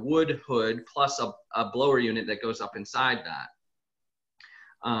buying a wood hood plus a blower unit that goes up inside that.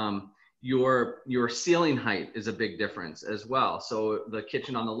 Your ceiling height is a big difference as well. So the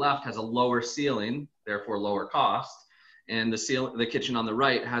kitchen on the left has a lower ceiling, therefore lower cost, and the kitchen on the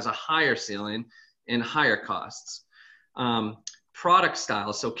right has a higher ceiling and higher costs. Product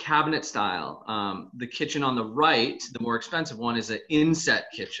style, so cabinet style. The kitchen on the right, the more expensive one, is an inset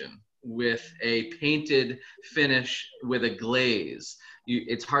kitchen with a painted finish with a glaze.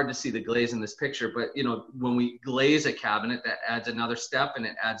 It's hard to see the glaze in this picture, but you know, when we glaze a cabinet, that adds another step and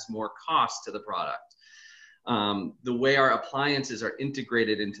it adds more cost to the product. The way our appliances are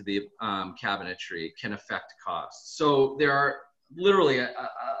integrated into the cabinetry can affect costs. So there are literally a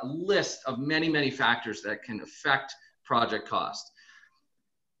list of many, many factors that can affect project cost.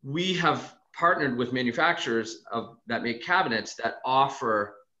 We have partnered with manufacturers that make cabinets that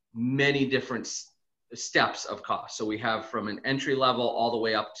offer many different steps of cost. So we have from an entry level all the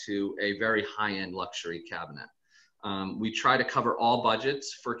way up to a very high-end luxury cabinet. We try to cover all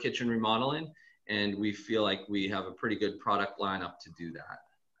budgets for kitchen remodeling, and we feel like we have a pretty good product lineup to do that.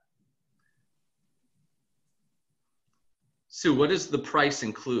 Sue, what does the price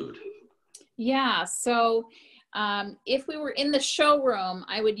include? Yeah, so if we were in the showroom,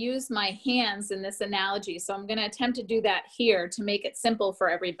 I would use my hands in this analogy. So I'm going to attempt to do that here to make it simple for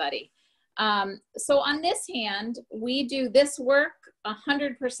everybody. So on this hand, we do this work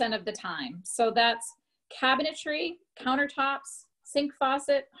 100% of the time. So that's cabinetry, countertops, sink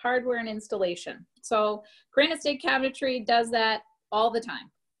faucet, hardware, and installation. So Granite State Cabinetry does that all the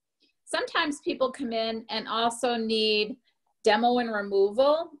time. Sometimes people come in and also need demo and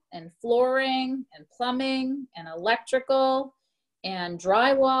removal and flooring and plumbing and electrical and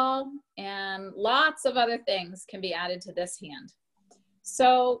drywall, and lots of other things can be added to this hand.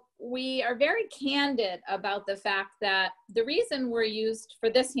 So we are very candid about the fact that the reason we're used for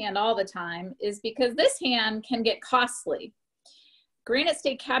this hand all the time is because this hand can get costly. Granite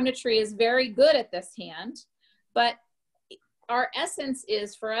State Cabinetry is very good at this hand, but our essence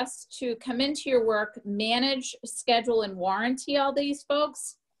is for us to come into your work, manage, schedule, and warranty all these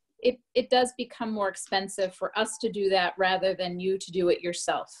folks. It does become more expensive for us to do that rather than you to do it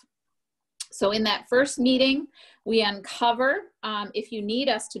yourself. So in that first meeting, we uncover if you need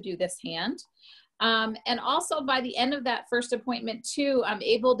us to do this hand. And also by the end of that first appointment too, I'm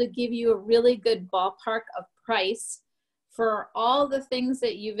able to give you a really good ballpark of price for all the things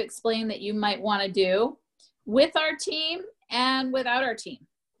that you've explained that you might want to do with our team and without our team.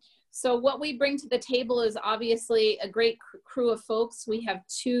 So what we bring to the table is obviously a great crew of folks. We have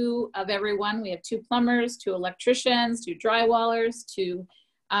two of everyone. We have 2 plumbers, 2 electricians, 2 drywallers, 2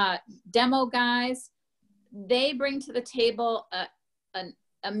 demo guys. They bring to the table an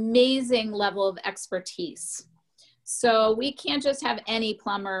amazing level of expertise. So we can't just have any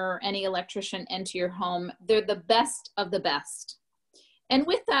plumber or any electrician enter your home. They're the best of the best. And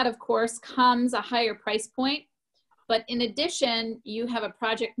with that, of course, comes a higher price point. But in addition, you have a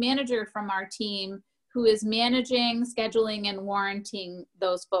project manager from our team who is managing, scheduling, and warranting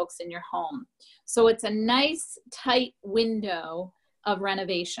those folks in your home. So it's a nice, tight window of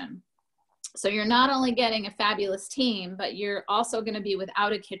renovation. So you're not only getting a fabulous team, but you're also going to be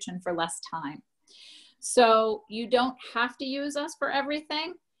without a kitchen for less time. So you don't have to use us for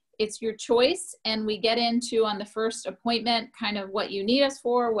everything. It's your choice. And we get into on the first appointment kind of what you need us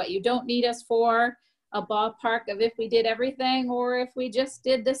for, what you don't need us for, a ballpark of if we did everything or if we just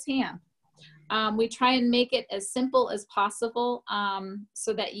did this hand. We try and make it as simple as possible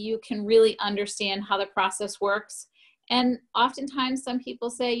so that you can really understand how the process works. And oftentimes some people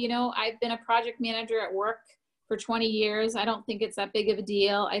say, you know, I've been a project manager at work for 20 years. I don't think it's that big of a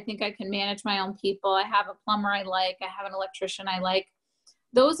deal. I think I can manage my own people. I have a plumber I like. I have an electrician I like.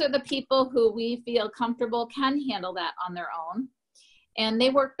 Those are the people who we feel comfortable can handle that on their own. And they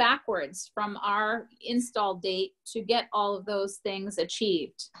work backwards from our install date to get all of those things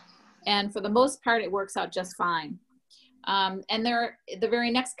achieved. And for the most part, it works out just fine. And the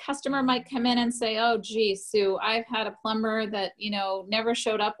very next customer might come in and say, oh, gee, Sue, I've had a plumber that, you know, never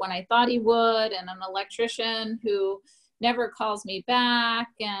showed up when I thought he would, and an electrician who never calls me back.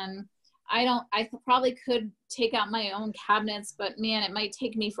 And I probably could take out my own cabinets, but man, it might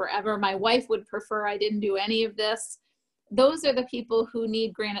take me forever. My wife would prefer I didn't do any of this. Those are the people who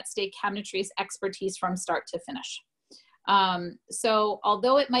need Granite State Cabinetry's expertise from start to finish. So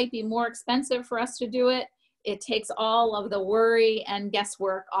although it might be more expensive for us to do it, it takes all of the worry and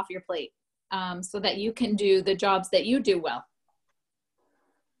guesswork off your plate so that you can do the jobs that you do well.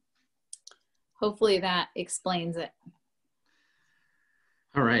 Hopefully that explains it.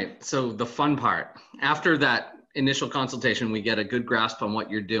 All right, so the fun part. After that initial consultation, we get a good grasp on what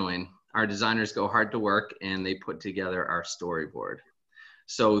you're doing. Our designers go hard to work and they put together our storyboard.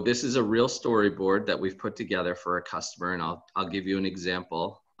 So this is a real storyboard that we've put together for a customer, and I'll give you an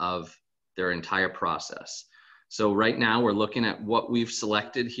example of their entire process. So right now we're looking at what we've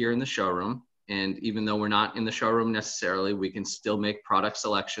selected here in the showroom. And even though we're not in the showroom necessarily, we can still make product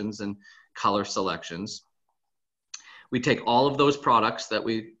selections and color selections. We take all of those products that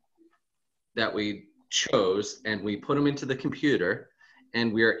we chose and we put them into the computer,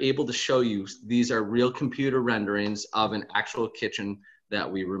 and we are able to show you these are real computer renderings of an actual kitchen that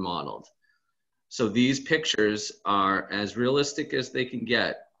we remodeled. So these pictures are as realistic as they can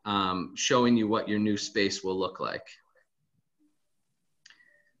get, showing you what your new space will look like.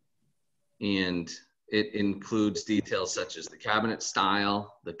 And it includes details such as the cabinet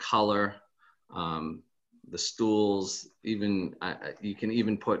style, the color, the stools, even you can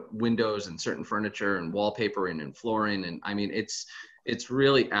even put windows and certain furniture and wallpaper and flooring. And I mean, it's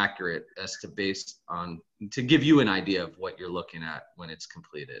really accurate as to give you an idea of what you're looking at when it's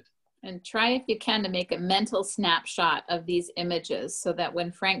completed. And try if you can to make a mental snapshot of these images so that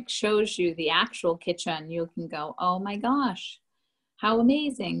when Frank shows you the actual kitchen, you can go, oh my gosh, how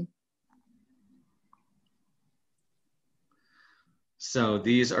amazing. So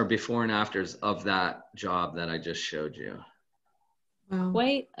these are before and afters of that job that I just showed you. Wow.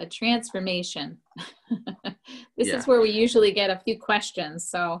 Quite a transformation. This is where we usually get a few questions.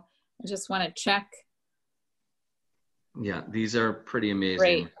 So I just want to check. Yeah, these are pretty amazing.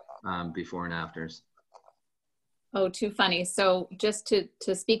 Great. Before and afters. Oh, too funny. So just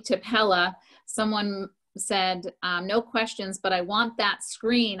to speak to Pella, someone said, no questions, but I want that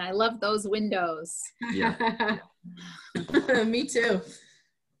screen. I love those windows. Yeah. Me too.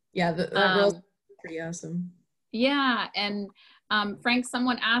 Yeah, that role's pretty awesome. Yeah, and Frank,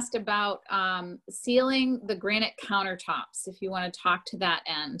 someone asked about sealing the granite countertops, if you want to talk to that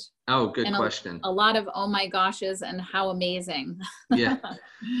end. Oh, good question. A lot of oh my goshes and how amazing. Yeah,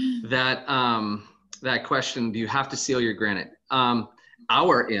 that question, do you have to seal your granite?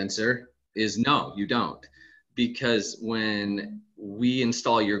 Our answer is no, you don't. Because when we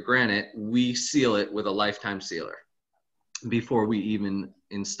install your granite, we seal it with a lifetime sealer before we even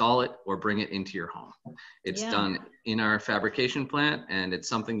install it or bring it into your home. It's done in our fabrication plant, and it's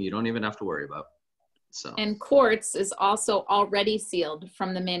something you don't even have to worry about. So. And quartz is also already sealed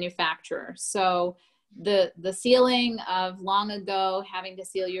from the manufacturer. So the sealing of long ago, having to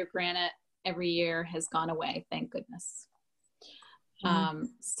seal your granite every year has gone away, thank goodness.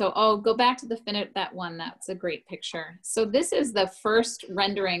 So go back to that one. That's a great picture. So this is the first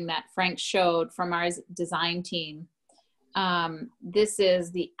rendering that Frank showed from our design team. This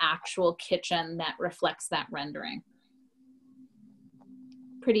is the actual kitchen that reflects that rendering.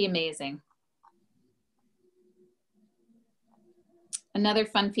 Pretty amazing. Another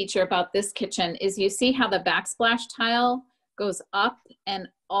fun feature about this kitchen is you see how the backsplash tile goes up and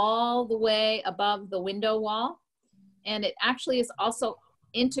all the way above the window wall. And it actually is also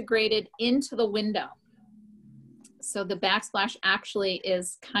integrated into the window. So the backsplash actually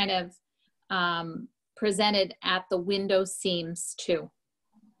is kind of presented at the window seams too.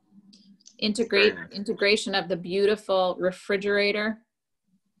 Very nice. Integration of the beautiful refrigerator.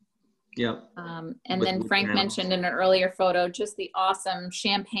 Yep. And With then wood Frank panels. mentioned in an earlier photo, just the awesome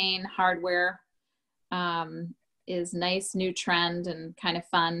champagne hardware is nice, new trend and kind of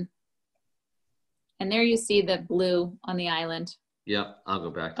fun. And there you see the blue on the island. Yep, I'll go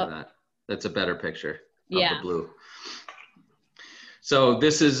back to that. That's a better picture of Yeah. the blue. So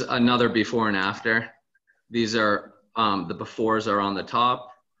this is another before and after. These are, the befores are on the top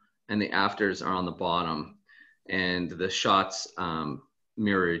and the afters are on the bottom. And the shots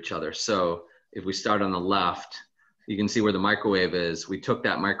mirror each other. So if we start on the left, you can see where the microwave is. We took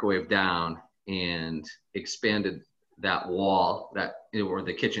that microwave down and expanded that wall, or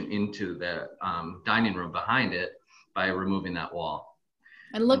the kitchen, into the dining room behind it by removing that wall.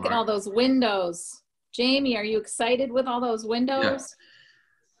 And look at all those windows. Jamie, are you excited with all those windows?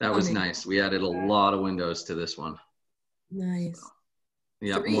 Yeah, that was nice. We added a lot of windows to this one. Nice. So,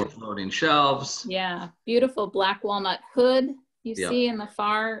 yeah, more floating shelves. Yeah, beautiful black walnut hood you see in the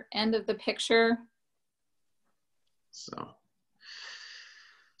far end of the picture. So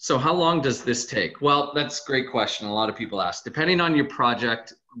how long does this take? Well, that's a great question. A lot of people ask. Depending on your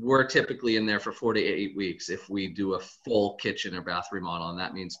project, we're typically in there for 4 to 8 weeks if we do a full kitchen or bath remodel, and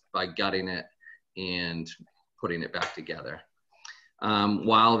that means by gutting it and putting it back together.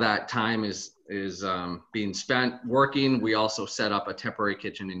 While that time is being spent working, we also set up a temporary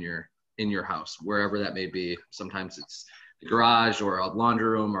kitchen in your house, wherever that may be. Sometimes it's the garage or a laundry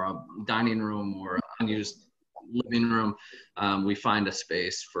room or a dining room or an unused living room. We find a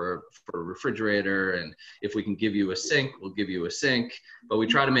space for a refrigerator, and if we can give you a sink, we'll give you a sink, but we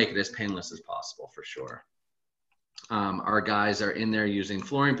try to make it as painless as possible for sure. Our guys are in there using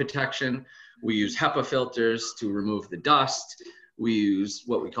flooring protection. We use HEPA filters to remove the dust. We use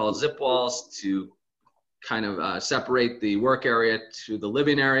what we call zip walls to kind of separate the work area to the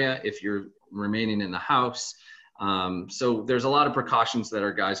living area if you're remaining in the house. So there's a lot of precautions that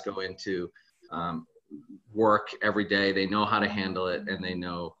our guys go into work every day. They know how to handle it, and they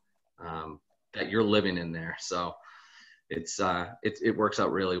know that you're living in there. So it works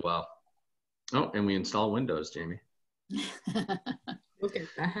out really well. Oh, and we install windows, Jamie. Look at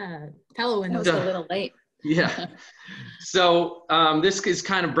that. Pella windows. That was a little late. Yeah. So this is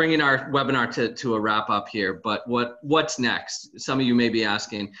kind of bringing our webinar to a wrap up here, but what's next? Some of you may be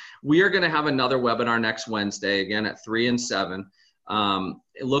asking. We are going to have another webinar next Wednesday, again at 3 and 7.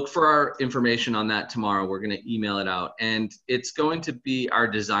 Look for our information on that tomorrow. We're going to email it out, and it's going to be our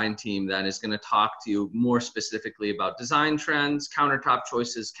design team that is going to talk to you more specifically about design trends, countertop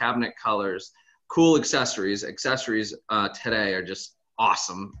choices, cabinet colors, cool accessories. Accessories today are just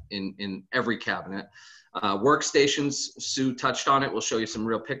awesome in every cabinet. Workstations, Sue touched on it. We'll show you some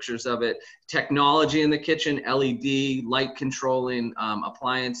real pictures of it. Technology in the kitchen, LED, light controlling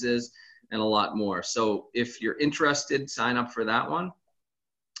appliances, and a lot more. So if you're interested, sign up for that one.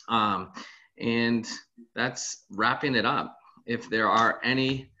 And that's wrapping it up. If there are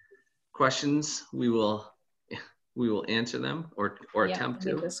any questions, we will answer them or attempt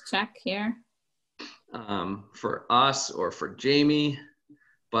to. Just check here. For us or for Jamie.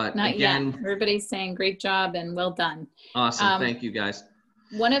 But not again, yet. Everybody's saying great job and well done. Awesome. Thank you, guys.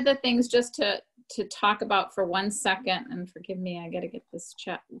 One of the things just to talk about for 1 second, and forgive me, I got to get this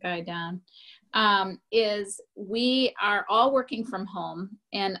chat guy down, is we are all working from home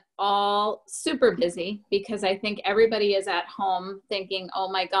and all super busy because I think everybody is at home thinking, oh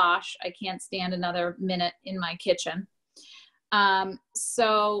my gosh, I can't stand another minute in my kitchen.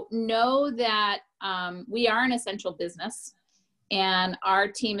 So know that we are an essential business. And our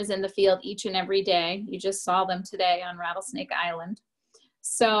team is in the field each and every day. You just saw them today on Rattlesnake Island.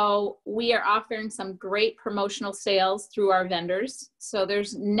 So we are offering some great promotional sales through our vendors. So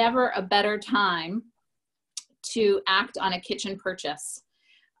there's never a better time to act on a kitchen purchase.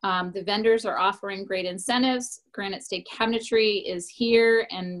 The vendors are offering great incentives. Granite State Cabinetry is here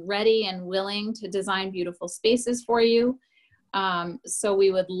and ready and willing to design beautiful spaces for you. So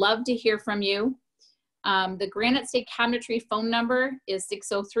we would love to hear from you. The Granite State Cabinetry phone number is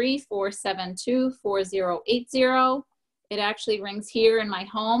 603-472-4080. It actually rings here in my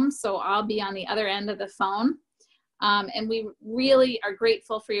home, so I'll be on the other end of the phone. And we really are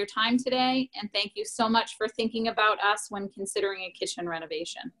grateful for your time today, and thank you so much for thinking about us when considering a kitchen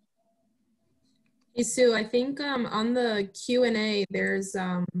renovation. Hey, Sue, I think on the Q&A, there's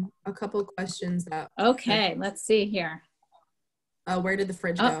a couple questions that... Okay, let's see here. Where did the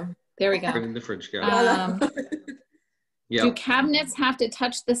fridge go? There we go. Where did the fridge go? Yep. Do cabinets have to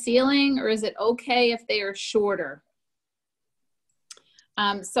touch the ceiling, or is it okay if they are shorter?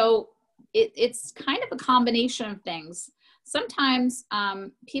 So it's kind of a combination of things. Sometimes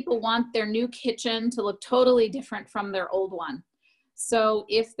people want their new kitchen to look totally different from their old one. So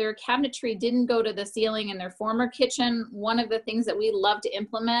if their cabinetry didn't go to the ceiling in their former kitchen, one of the things that we love to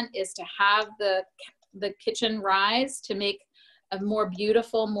implement is to have the kitchen rise to make a more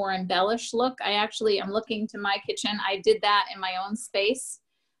beautiful, more embellished look. I'm looking to my kitchen. I did that in my own space.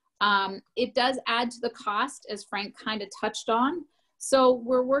 It does add to the cost, as Frank kind of touched on. So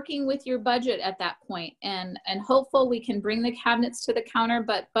we're working with your budget at that point, and hopeful we can bring the cabinets to the counter,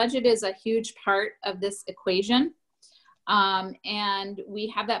 but budget is a huge part of this equation. And we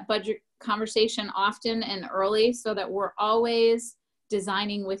have that budget conversation often and early so that we're always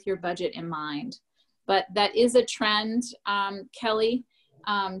designing with your budget in mind. But that is a trend, Kelly,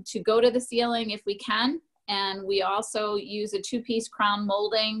 to go to the ceiling if we can. And we also use a 2-piece crown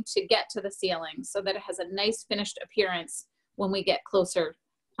molding to get to the ceiling so that it has a nice finished appearance when we get closer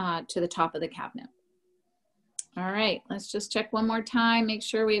to the top of the cabinet. All right, let's just check one more time, make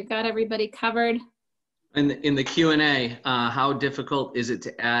sure we've got everybody covered. In the Q&A, how difficult is it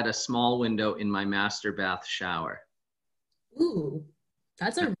to add a small window in my master bath shower? Ooh,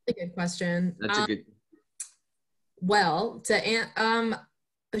 that's a really good question. That's a good. Well,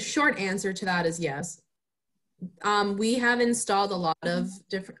 a short answer to that is yes. We have installed a lot of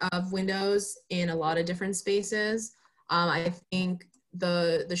different windows in a lot of different spaces. I think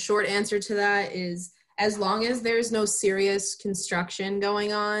the short answer to that is, as long as there's no serious construction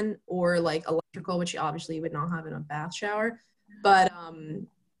going on or like electrical, which obviously you would not have in a bath shower, but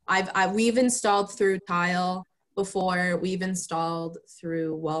we've installed through tile before. We've installed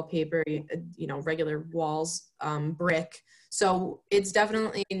through wallpaper, regular walls, brick. So it's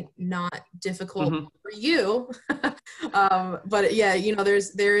definitely not difficult for you. But yeah,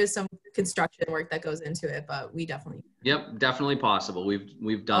 there is some construction work that goes into it, but we definitely. Yep, definitely possible.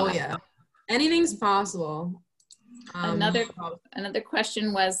 We've done it. Yeah. Anything's possible. Another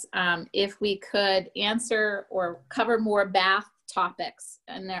question was if we could answer or cover more bath topics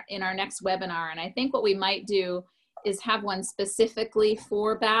in our next webinar. And I think what we might do is have one specifically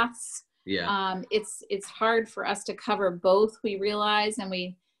for baths. Yeah. It's hard for us to cover both, we realize, and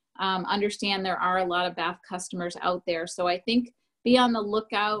we understand there are a lot of bath customers out there. So I think be on the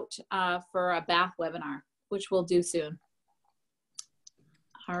lookout for a bath webinar, which we'll do soon.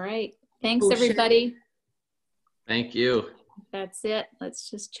 All right. Thanks, everybody. Thank you. That's it. Let's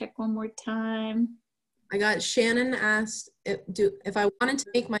just check one more time. I got Shannon asked if I wanted to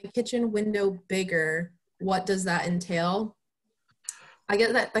make my kitchen window bigger, what does that entail? I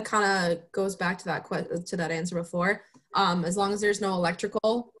get that kind of goes back to that answer before. As long as there's no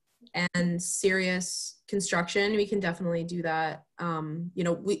electrical and serious construction, we can definitely do that.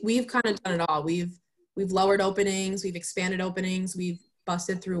 We've kind of done it all. We've lowered openings, we've expanded openings, we've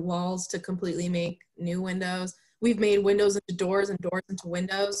busted through walls to completely make new windows. We've made windows into doors and doors into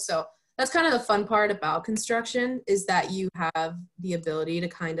windows. So that's kind of the fun part about construction, is that you have the ability to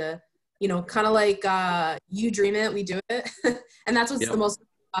kind of like you dream it, we do it. And that's what's the most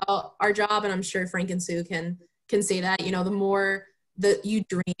about our job. And I'm sure Frank and Sue can say that, the more that you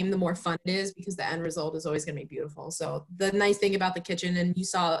dream, the more fun it is, because the end result is always going to be beautiful. So the nice thing about the kitchen, and you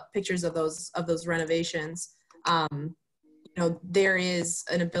saw pictures of those renovations, there is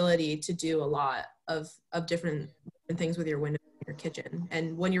an ability to do a lot of different things with your windows in your kitchen.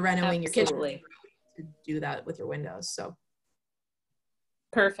 And when you're renovating your kitchen, to do that with your windows. So.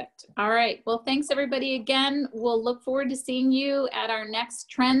 Perfect. All right. Well, thanks everybody again. We'll look forward to seeing you at our next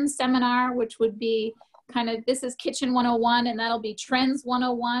Trends seminar, which would be this is Kitchen 101, and that'll be Trends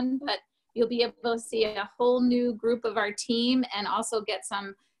 101, but you'll be able to see a whole new group of our team and also get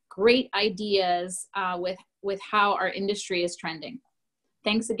some great ideas with how our industry is trending.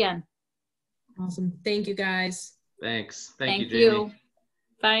 Thanks again. Awesome. Thank you, guys. Thanks. Thank you, Jamie.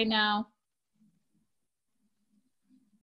 Bye now.